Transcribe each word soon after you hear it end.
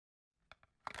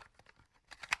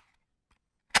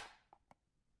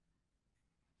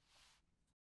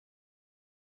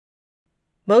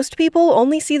Most people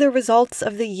only see the results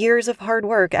of the years of hard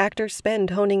work actors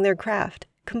spend honing their craft,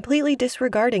 completely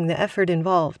disregarding the effort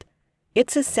involved.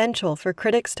 It's essential for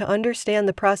critics to understand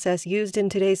the process used in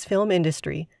today's film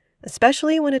industry,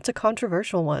 especially when it's a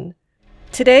controversial one.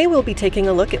 Today we'll be taking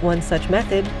a look at one such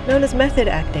method, known as method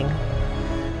acting.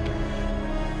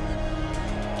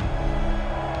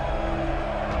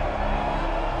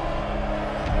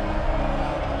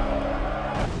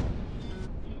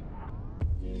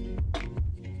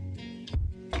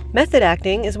 Method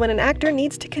acting is when an actor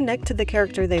needs to connect to the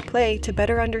character they play to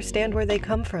better understand where they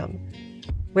come from.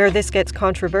 Where this gets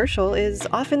controversial is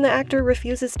often the actor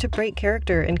refuses to break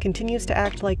character and continues to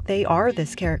act like they are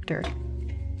this character.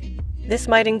 This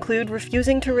might include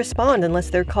refusing to respond unless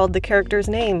they're called the character's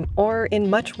name, or in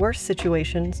much worse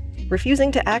situations,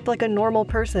 refusing to act like a normal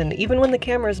person even when the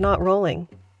camera's not rolling.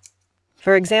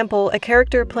 For example, a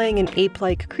character playing an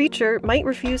ape-like creature might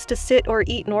refuse to sit or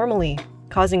eat normally,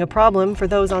 causing a problem for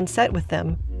those on set with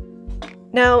them.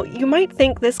 Now, you might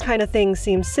think this kind of thing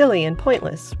seems silly and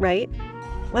pointless, right?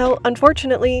 Well,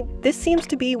 unfortunately, this seems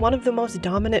to be one of the most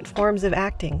dominant forms of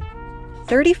acting.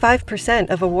 35%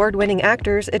 of award-winning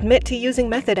actors admit to using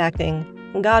method acting.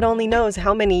 God only knows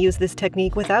how many use this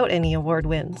technique without any award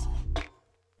wins.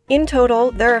 In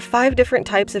total, there are 5 different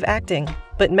types of acting,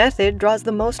 but method draws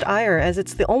the most ire as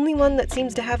it's the only one that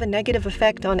seems to have a negative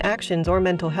effect on actions or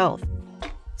mental health.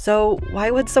 So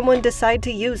why would someone decide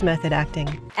to use method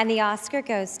acting? And the Oscar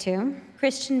goes to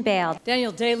Christian Bale,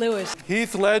 Daniel Day-Lewis,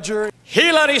 Heath Ledger,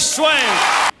 Hilary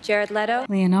Swank, Jared Leto,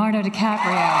 Leonardo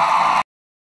DiCaprio.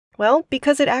 Well,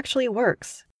 because it actually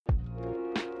works.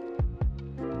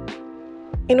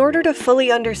 In order to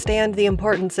fully understand the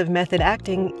importance of method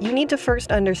acting, you need to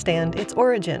first understand its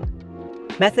origin.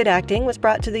 Method acting was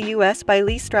brought to the US by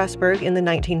Lee Strasberg in the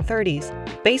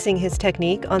 1930s, basing his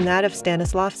technique on that of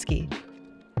Stanislavski.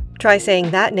 Try saying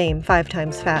that name 5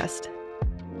 times fast.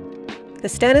 The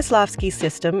Stanislavski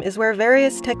system is where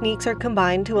various techniques are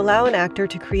combined to allow an actor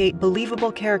to create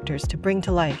believable characters to bring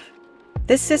to life.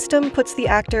 This system puts the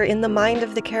actor in the mind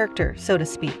of the character, so to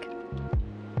speak.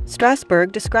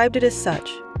 Strasberg described it as such.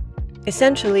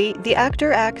 Essentially, the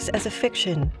actor acts as a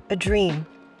fiction, a dream.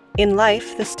 In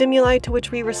life, the stimuli to which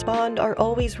we respond are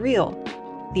always real.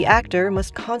 The actor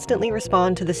must constantly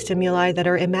respond to the stimuli that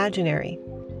are imaginary.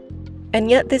 And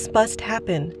yet this must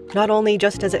happen, not only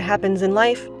just as it happens in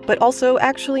life, but also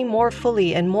actually more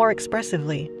fully and more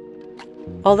expressively.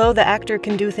 Although the actor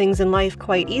can do things in life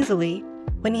quite easily,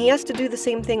 when he has to do the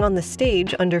same thing on the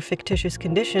stage under fictitious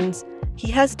conditions, he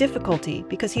has difficulty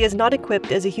because he is not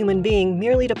equipped as a human being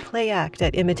merely to play act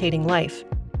at imitating life.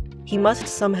 He must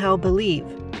somehow believe.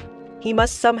 He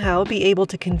must somehow be able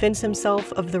to convince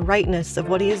himself of the rightness of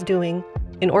what he is doing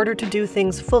in order to do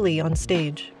things fully on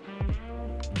stage.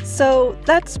 So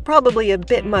that's probably a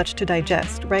bit much to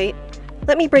digest, right?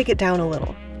 Let me break it down a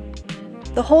little.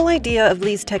 The whole idea of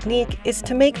Lee's technique is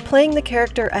to make playing the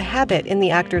character a habit in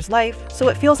the actor's life so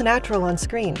it feels natural on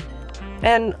screen.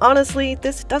 And honestly,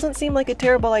 this doesn't seem like a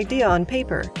terrible idea on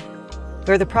paper.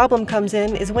 Where the problem comes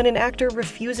in is when an actor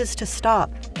refuses to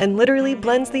stop and literally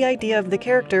blends the idea of the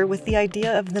character with the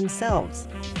idea of themselves.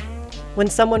 When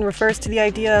someone refers to the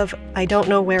idea of, "I don't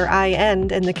know where I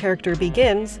end and the character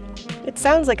begins," it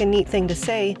sounds like a neat thing to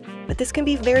say, but this can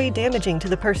be very damaging to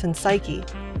the person's psyche.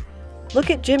 Look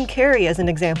at Jim Carrey as an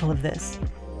example of this.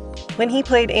 When he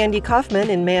played Andy Kaufman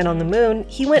in Man on the Moon,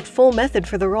 he went full method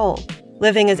for the role,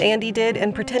 living as Andy did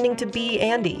and pretending to be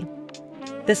Andy.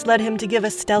 This led him to give a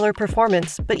stellar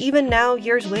performance, but even now,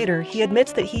 years later, he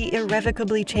admits that he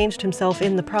irrevocably changed himself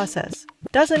in the process.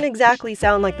 Doesn't exactly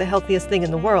sound like the healthiest thing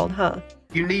in the world, huh?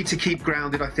 You need to keep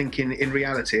grounded, I think, in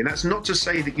reality. And that's not to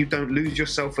say that you don't lose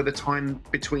yourself for the time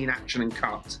between action and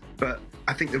cut. But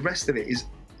I think the rest of it is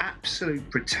absolute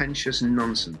pretentious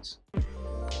nonsense.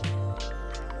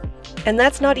 And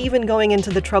that's not even going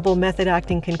into the trouble method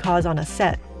acting can cause on a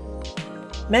set.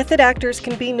 Method actors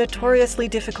can be notoriously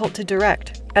difficult to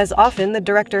direct, as often the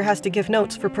director has to give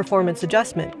notes for performance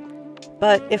adjustment.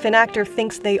 But if an actor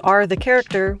thinks they are the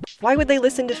character, why would they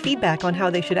listen to feedback on how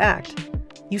they should act?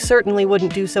 You certainly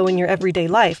wouldn't do so in your everyday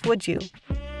life, would you?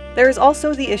 There is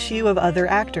also the issue of other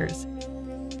actors.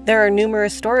 There are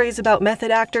numerous stories about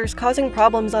method actors causing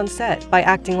problems on set by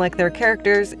acting like their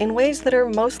characters in ways that are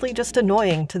mostly just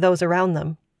annoying to those around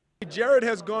them. Jared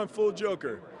has gone full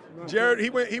Joker. Jared,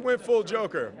 he went full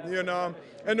Joker, you know,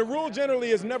 and the rule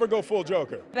generally is never go full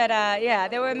Joker. But yeah,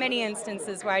 there were many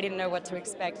instances where I didn't know what to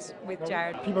expect with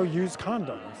Jared. People use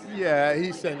condoms. Yeah,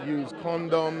 he said use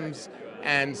condoms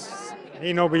and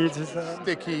Ain't nobody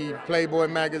sticky Playboy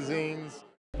magazines.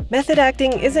 Method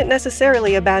acting isn't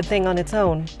necessarily a bad thing on its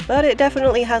own, but it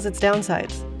definitely has its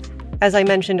downsides. As I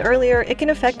mentioned earlier, it can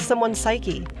affect someone's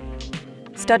psyche.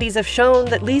 Studies have shown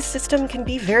that Lee's system can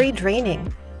be very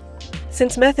draining.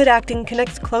 Since method acting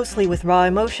connects closely with raw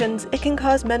emotions, it can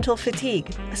cause mental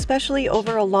fatigue, especially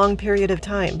over a long period of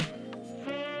time.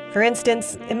 For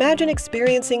instance, imagine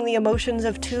experiencing the emotions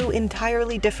of two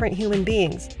entirely different human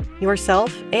beings,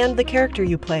 yourself and the character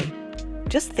you play.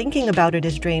 Just thinking about it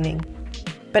is draining.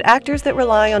 But actors that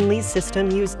rely on Lee's system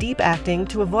use deep acting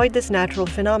to avoid this natural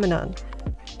phenomenon.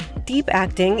 Deep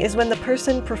acting is when the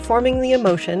person performing the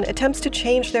emotion attempts to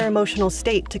change their emotional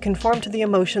state to conform to the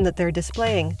emotion that they're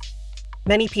displaying.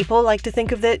 Many people like to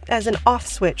think of it as an off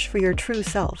switch for your true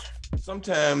self.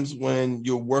 Sometimes when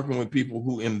you're working with people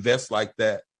who invest like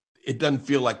that, it doesn't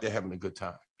feel like they're having a good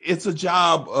time. It's a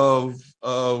job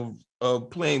of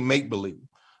playing make-believe,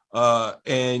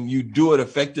 and you do it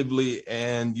effectively,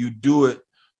 and you do it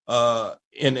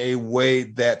in a way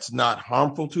that's not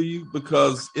harmful to you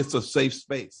because it's a safe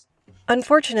space.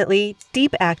 Unfortunately,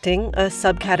 deep acting, a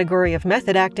subcategory of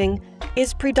method acting,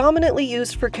 is predominantly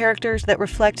used for characters that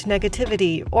reflect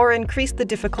negativity or increase the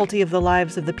difficulty of the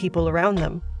lives of the people around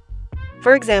them.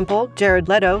 For example, Jared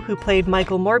Leto, who played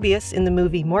Michael Morbius in the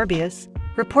movie Morbius,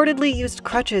 reportedly used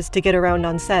crutches to get around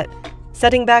on set,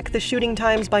 setting back the shooting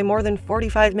times by more than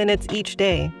 45 minutes each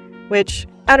day, which,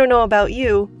 I don't know about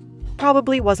you,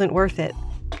 probably wasn't worth it.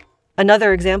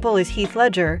 Another example is Heath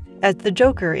Ledger as the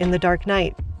Joker in The Dark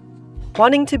Knight.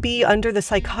 Wanting to be under the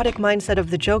psychotic mindset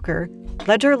of the Joker,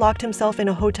 Ledger locked himself in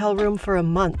a hotel room for a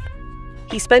month.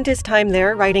 He spent his time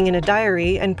there writing in a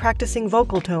diary and practicing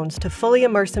vocal tones to fully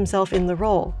immerse himself in the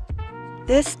role.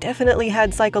 This definitely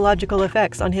had psychological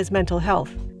effects on his mental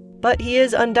health, but he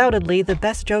is undoubtedly the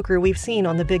best Joker we've seen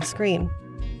on the big screen.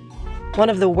 One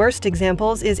of the worst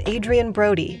examples is Adrien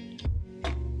Brody.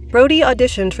 Brody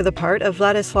auditioned for the part of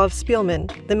Vladislav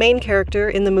Spielman, the main character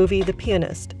in the movie The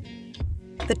Pianist.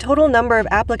 The total number of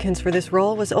applicants for this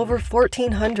role was over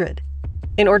 1,400.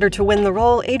 In order to win the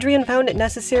role, Adrien found it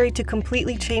necessary to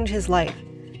completely change his life.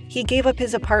 He gave up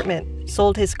his apartment,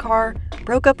 sold his car,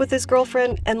 broke up with his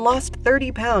girlfriend, and lost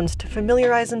 30 pounds to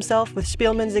familiarize himself with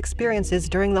Spielman's experiences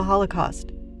during the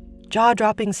Holocaust.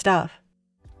 Jaw-dropping stuff.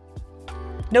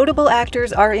 Notable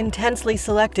actors are intensely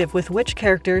selective with which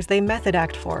characters they method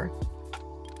act for.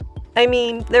 I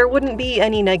mean, there wouldn't be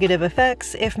any negative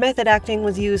effects if method acting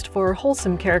was used for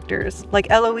wholesome characters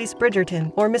like Eloise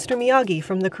Bridgerton or Mr. Miyagi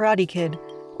from The Karate Kid,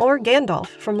 or Gandalf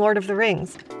from Lord of the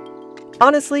Rings.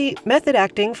 Honestly, method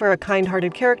acting for a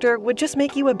kind-hearted character would just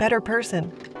make you a better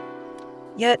person.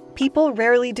 Yet, people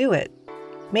rarely do it.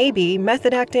 Maybe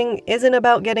method acting isn't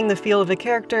about getting the feel of a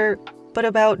character, but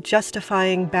about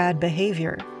justifying bad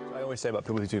behavior. I always say about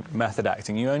people who do method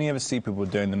acting, you only ever see people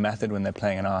doing the method when they're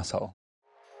playing an asshole.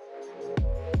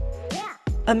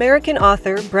 American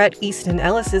author Bret Easton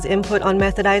Ellis's input on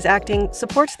methodized acting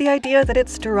supports the idea that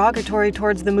it's derogatory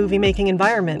towards the movie-making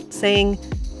environment, saying,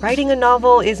 "Writing a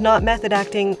novel is not method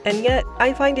acting, and yet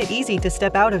I find it easy to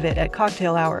step out of it at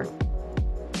cocktail hour."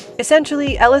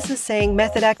 Essentially, Ellis is saying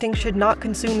method acting should not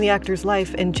consume the actor's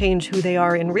life and change who they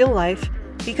are in real life,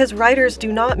 because writers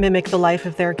do not mimic the life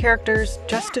of their characters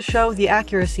just to show the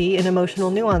accuracy in emotional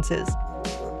nuances.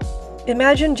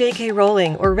 Imagine J.K.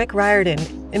 Rowling or Rick Riordan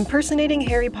impersonating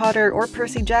Harry Potter or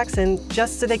Percy Jackson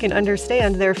just so they can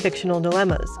understand their fictional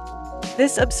dilemmas.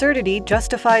 This absurdity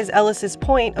justifies Ellis's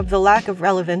point of the lack of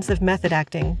relevance of method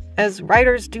acting, as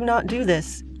writers do not do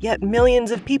this, yet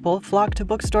millions of people flock to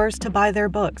bookstores to buy their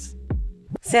books.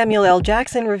 Samuel L.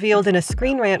 Jackson revealed in a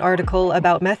Screen Rant article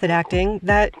about method acting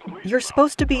that you're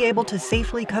supposed to be able to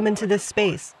safely come into this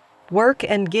space, work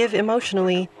and give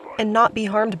emotionally, and not be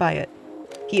harmed by it.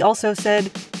 He also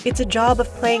said, "It's a job of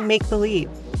playing make-believe.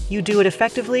 You do it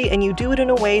effectively and you do it in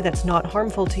a way that's not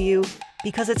harmful to you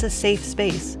because it's a safe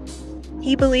space."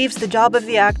 He believes the job of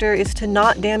the actor is to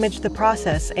not damage the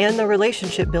process and the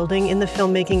relationship building in the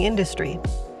filmmaking industry.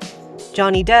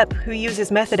 Johnny Depp, who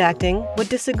uses method acting, would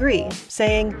disagree,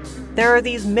 saying, "There are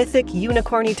these mythic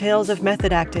unicorny tales of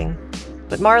method acting,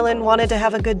 but Marlon wanted to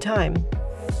have a good time."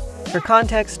 For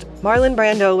context, Marlon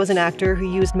Brando was an actor who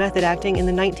used method acting in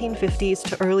the 1950s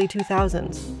to early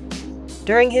 2000s.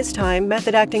 During his time,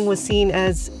 method acting was seen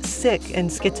as sick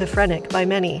and schizophrenic by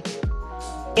many.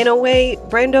 In a way,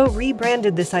 Brando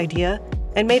rebranded this idea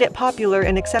and made it popular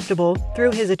and acceptable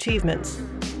through his achievements.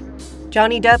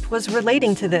 Johnny Depp was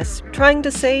relating to this, trying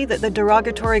to say that the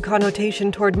derogatory connotation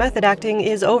toward method acting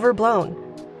is overblown.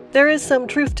 There is some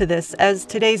truth to this, as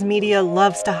today's media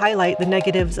loves to highlight the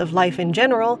negatives of life in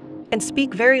general and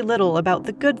speak very little about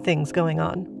the good things going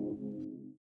on.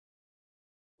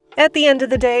 At the end of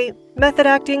the day, Method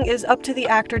acting is up to the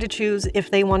actor to choose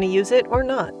if they want to use it or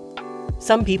not.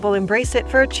 Some people embrace it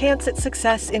for a chance at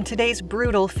success in today's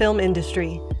brutal film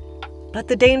industry. But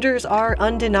the dangers are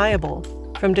undeniable,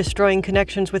 from destroying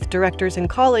connections with directors and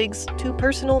colleagues to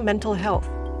personal mental health.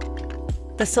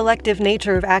 The selective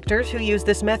nature of actors who use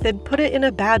this method put it in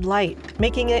a bad light,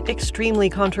 making it extremely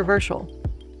controversial.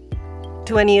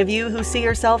 To any of you who see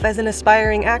yourself as an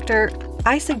aspiring actor,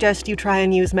 I suggest you try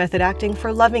and use method acting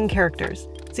for loving characters,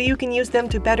 so you can use them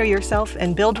to better yourself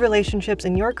and build relationships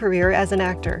in your career as an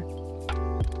actor.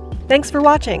 Thanks for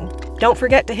watching. Don't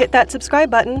forget to hit that subscribe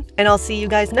button, and I'll see you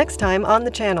guys next time on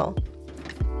the channel.